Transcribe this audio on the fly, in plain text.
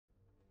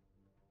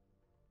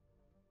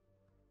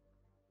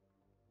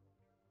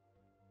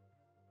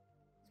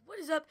What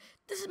is up?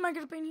 This is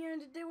Minecraft Pain here,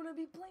 and today we're gonna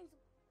be playing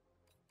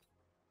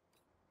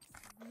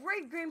some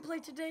great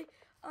gameplay today.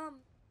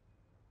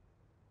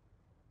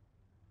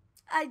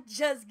 I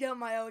just got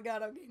my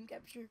Elgato game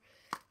capture.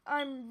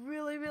 I'm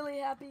really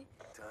happy.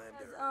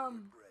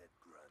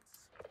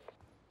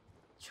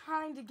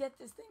 Trying to get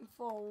this thing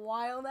for a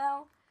while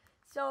now.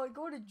 So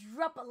go to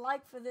drop a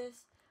like for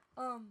this.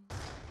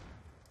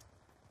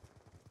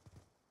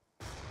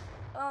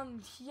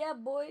 Yeah,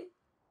 boy.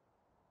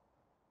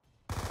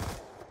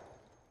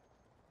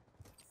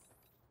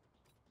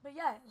 But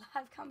yeah,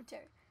 live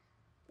commentary.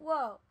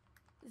 Whoa,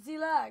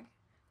 Z-lag.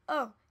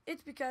 Oh,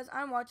 it's because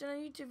I'm watching a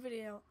YouTube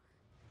video.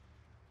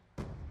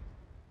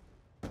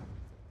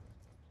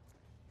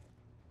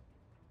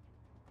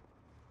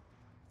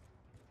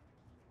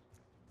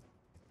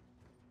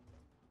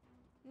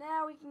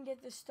 Now we can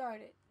get this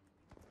started.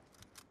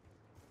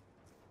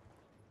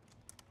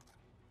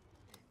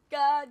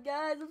 God,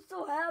 guys, I'm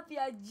so happy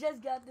I just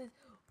got this.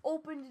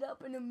 Opened it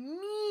up and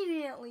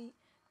immediately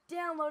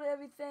downloaded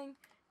everything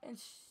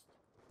and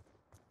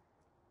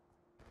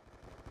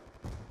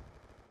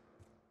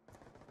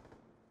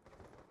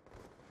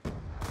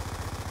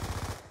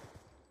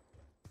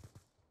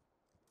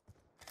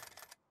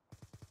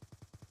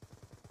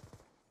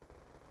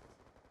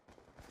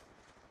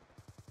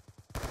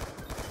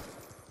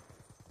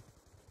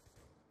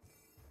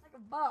like a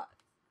bot.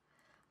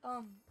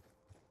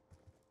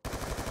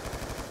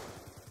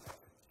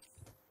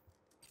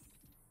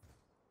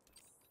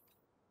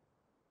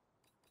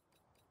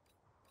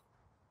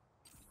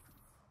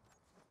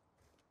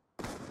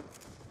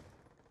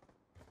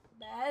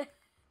 Bad.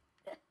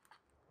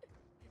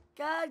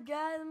 God,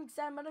 guys, I'm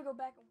excited. I'm gonna go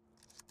back and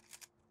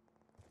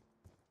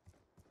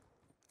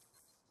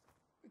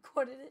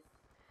recorded it.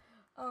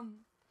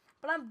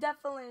 But I'm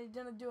definitely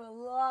gonna do a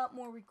lot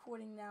more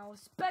recording now,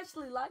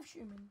 especially live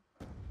streaming.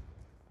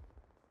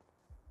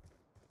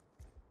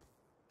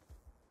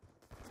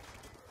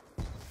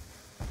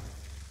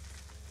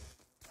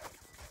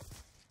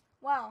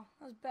 Wow,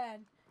 that was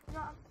bad.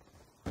 No,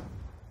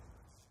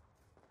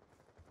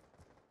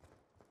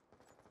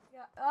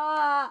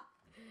 yeah.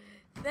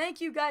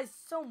 Thank you guys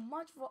so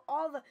much for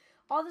all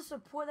the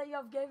support that you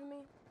have given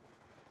me.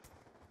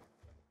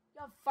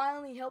 You have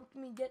finally helped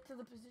me get to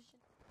the position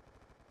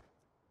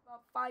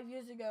about 5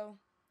 years ago.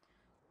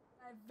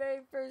 My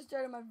very first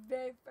started my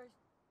very first.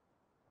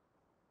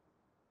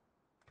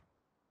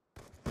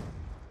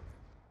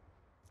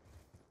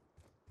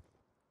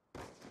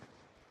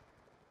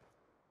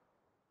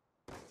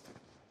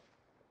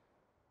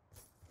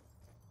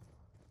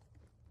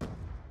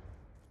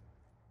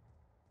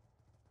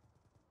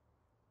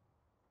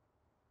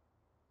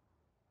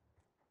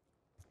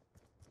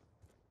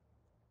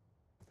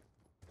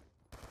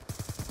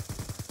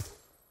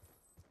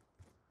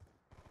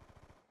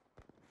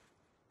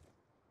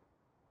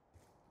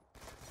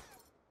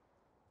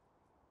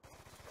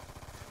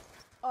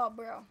 Oh,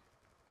 bro.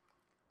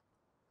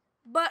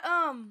 But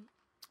I'm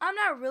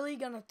not really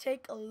gonna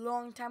take a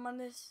long time on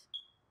this.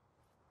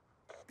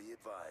 Be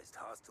advised,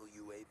 hostile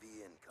UAV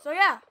incoming. So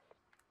yeah.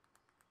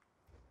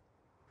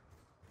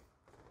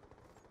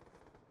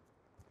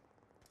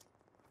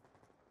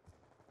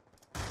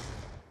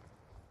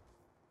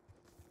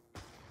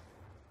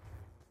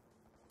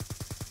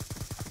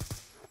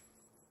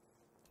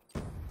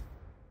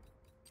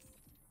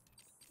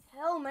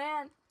 Hell,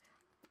 man.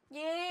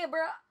 Yeah,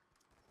 bro.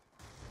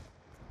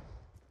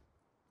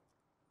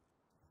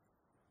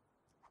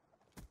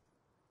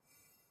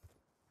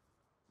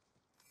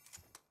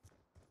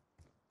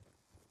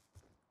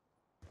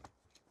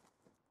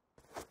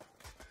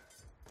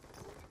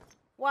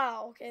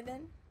 Wow, okay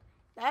then.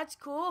 That's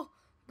cool,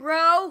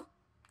 bro.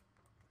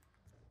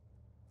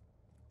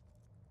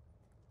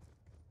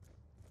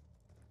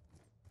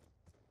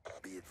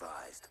 Be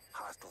advised,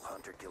 hostile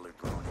hunter-killer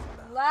drone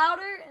inbound.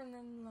 Louder and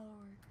then lower.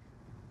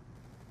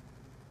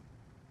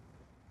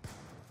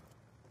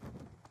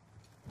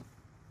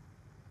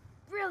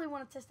 Really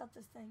want to test out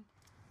this thing.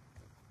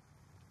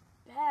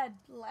 Bad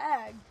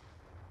lag.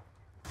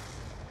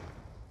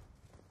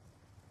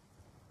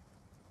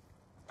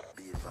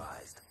 Be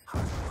advised,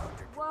 hostile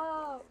hunter-killer Whoa.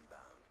 drone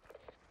inbound.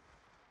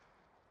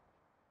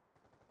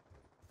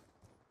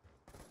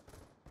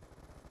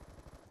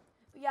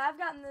 Yeah,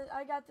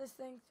 I got this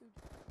thing through.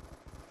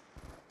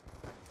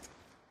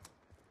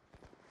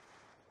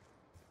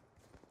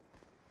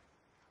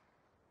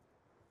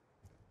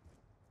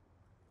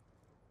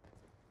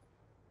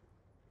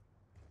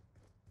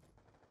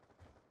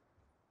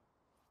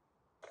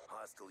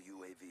 Hostile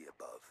UAV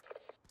above.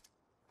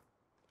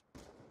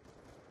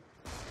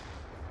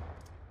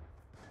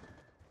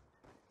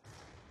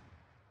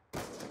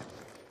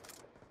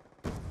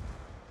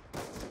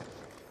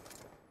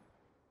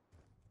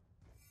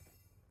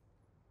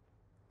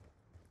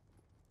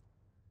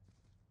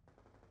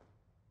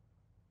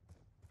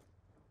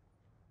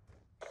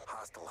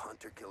 Hostile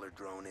hunter-killer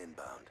drone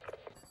inbound.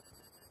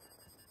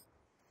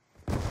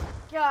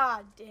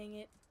 God dang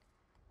it.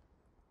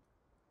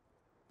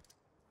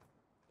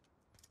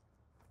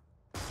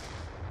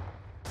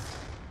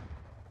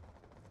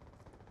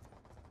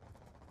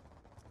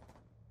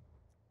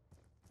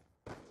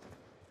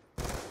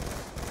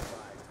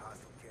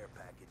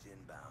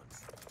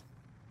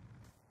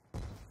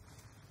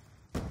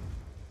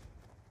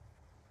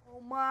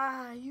 Oh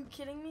my, are you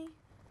kidding me?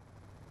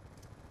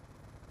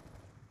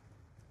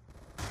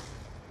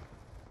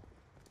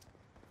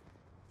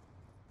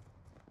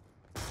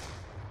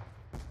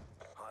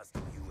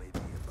 Hostile UAV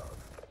above.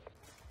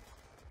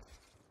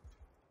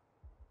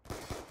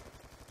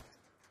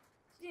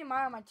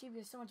 CMI on my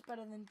TV is so much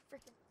better than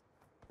freaking.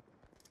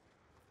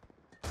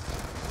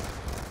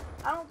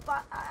 I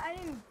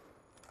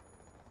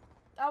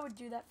would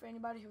do that for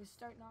anybody who was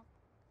starting off.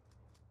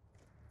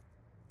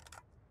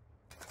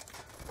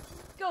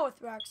 Go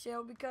with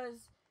Roxio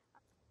because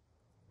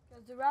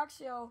the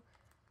Roxio,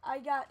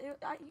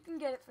 you can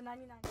get it for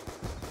 99.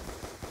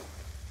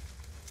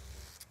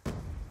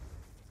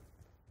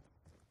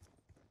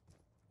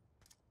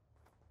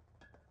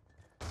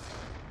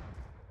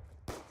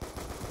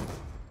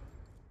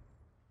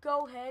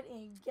 Go ahead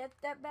and get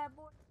that bad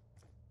boy.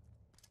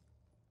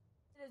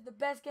 It is the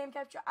best game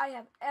capture I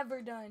have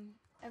ever done,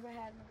 ever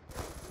had.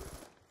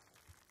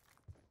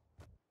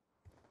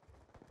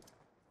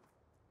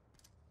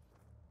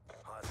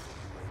 Hostile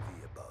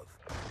UAV above.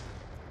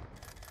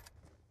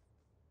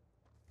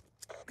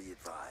 Be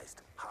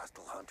advised,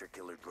 hostile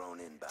hunter-killer drone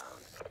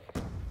inbound.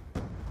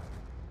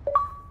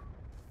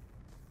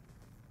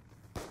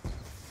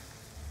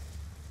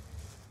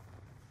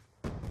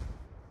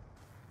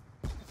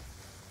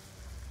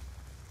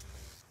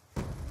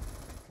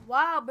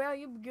 Wow, bro,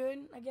 you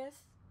good, I guess.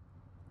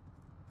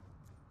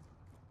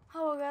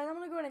 Oh, guys, I'm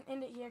gonna go ahead and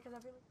end it here because I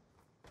really.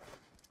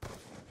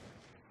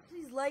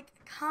 Please like,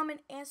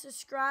 comment, and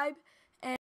subscribe.